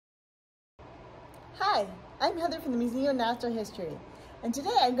Hi, I'm Heather from the Museum of Natural History, and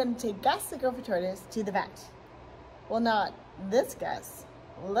today I'm going to take Gus the Gopher Tortoise to the vet. Well, not this Gus.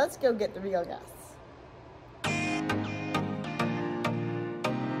 Let's go get the real Gus.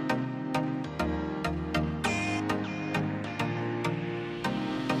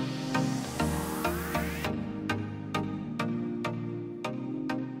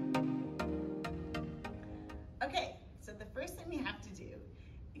 Okay, so the first thing we have to do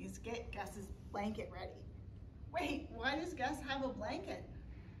is get Gus's blanket ready. Wait, why does Gus have a blanket?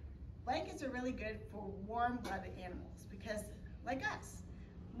 Blankets are really good for warm-blooded animals because, like us,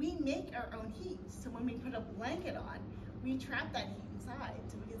 we make our own heat. So when we put a blanket on, we trap that heat inside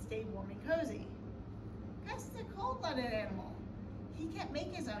so we can stay warm and cozy. Gus is a cold-blooded animal. He can't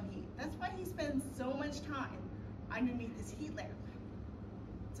make his own heat. That's why he spends so much time underneath this heat lamp.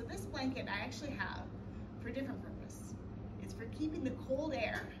 So this blanket I actually have for a different purpose. It's for keeping the cold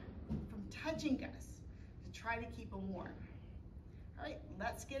air from touching Gus to try to keep him warm. All right,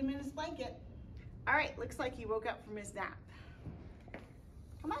 let's get him in his blanket. All right, looks like he woke up from his nap.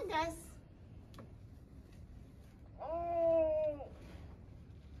 Come on, Gus. Oh.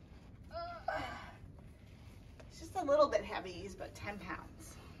 He's just a little bit heavy. He's about 10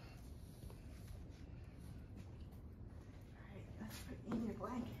 pounds. All right, let's put you in your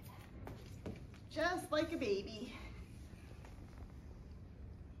blanket. Just like a baby.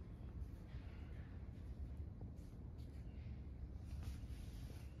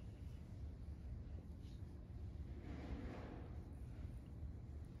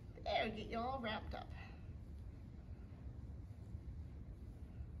 There, get you all wrapped up.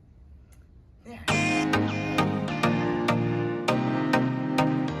 There.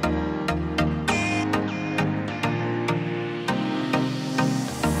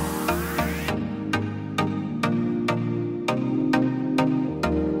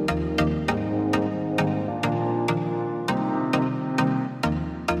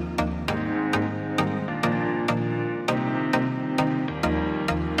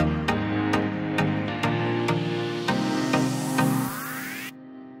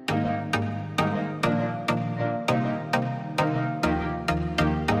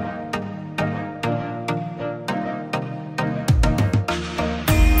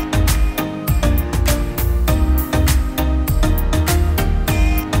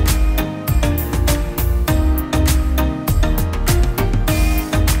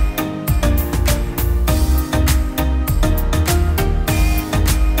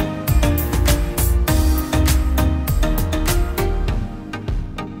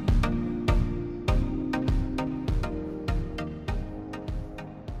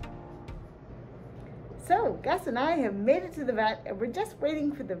 So Gus and I have made it to the vet, and we're just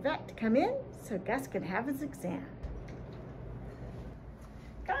waiting for the vet to come in so Gus can have his exam.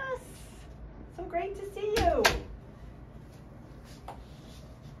 Gus, so great to see you.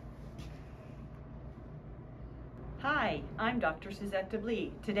 Hi, I'm Dr. Suzette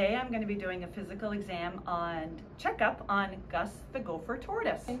Deblis. Today I'm going to be doing a physical exam and checkup on Gus the Gopher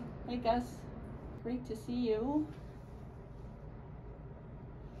Tortoise. Hey Gus, great to see you.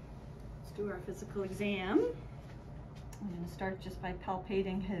 Let's do our physical exam. I'm going to start just by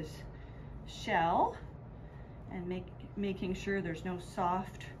palpating his shell and making sure there's no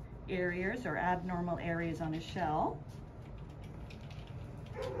soft areas or abnormal areas on his shell.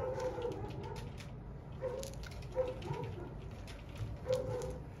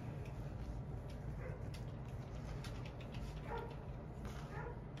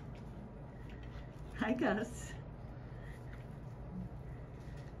 Hi, Gus.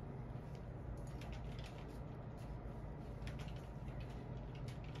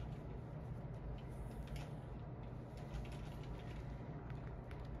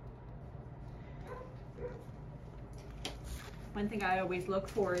 One thing I always look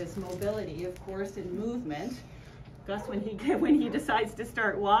for is mobility, of course, and movement. Gus, when he decides to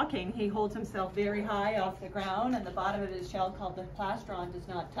start walking, he holds himself very high off the ground, and the bottom of his shell, called the plastron, does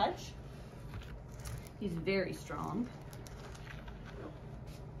not touch. He's very strong.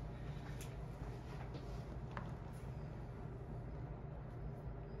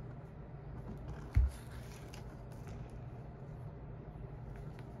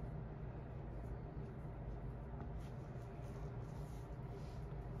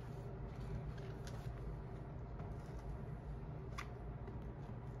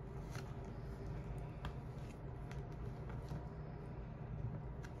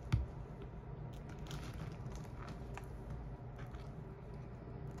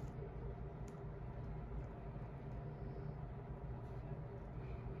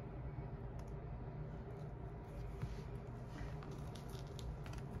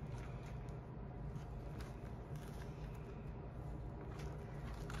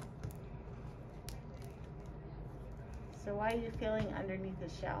 So why are you feeling underneath the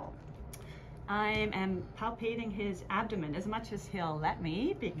shell? I am palpating his abdomen as much as he'll let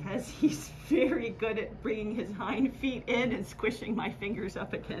me, because he's very good at bringing his hind feet in and squishing my fingers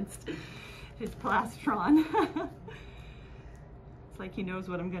up against his plastron. It's like he knows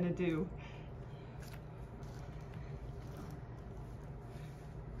what I'm going to do.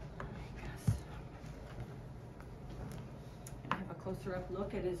 I have a closer up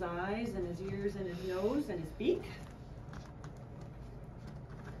look at his eyes and his ears and his nose and his beak.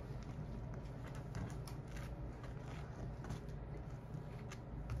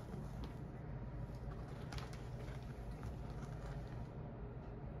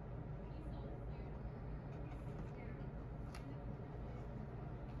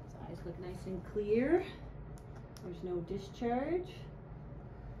 Look nice and clear. There's no discharge.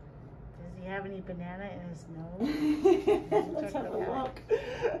 Does he have any banana in his nose? Let's have a look.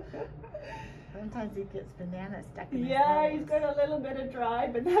 Sometimes he gets banana stuck in his nose. Yeah, he's got a little bit of dry,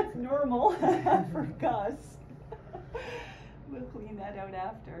 but that's normal for Gus. We'll clean that out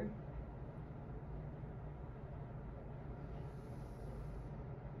after.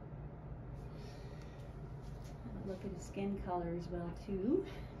 Look at his skin color as well too.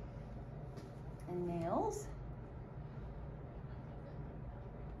 And nails.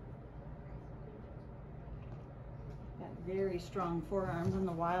 Got very strong forearms. In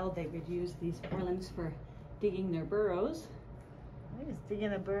the wild, they would use these forelimbs for digging their burrows. I was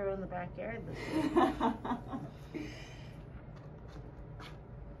digging a burrow in the backyard this week.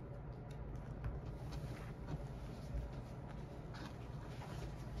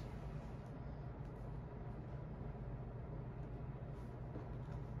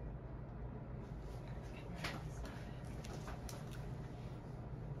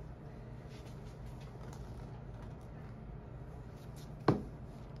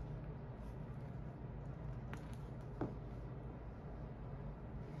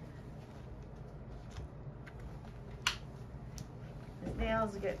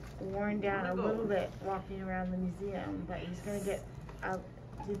 Nails get worn down a little bit walking around the museum, but he's going to get out.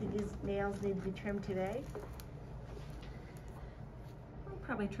 Do you think his nails need to be trimmed today? I'll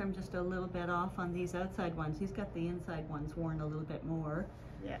probably trim just a little bit off on these outside ones. He's got the inside ones worn a little bit more.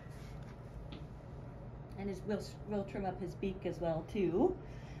 Yeah. And we'll trim up his beak as well too.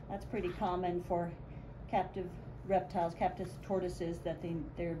 That's pretty common for captive reptiles, captive tortoises, that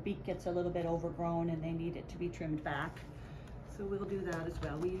their beak gets a little bit overgrown and they need it to be trimmed back. So we'll do that as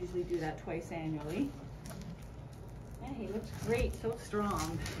well. We usually do that twice annually. Yeah, he looks great, so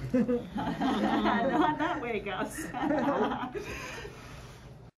strong. Not that way, Gus.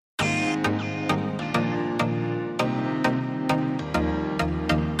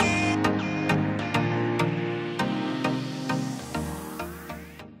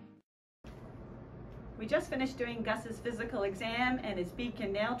 We just finished doing Gus's physical exam and his beak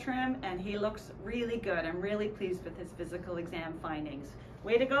and nail trim, and he looks really good. I'm really pleased with his physical exam findings.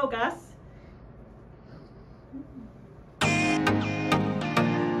 Way to go, Gus.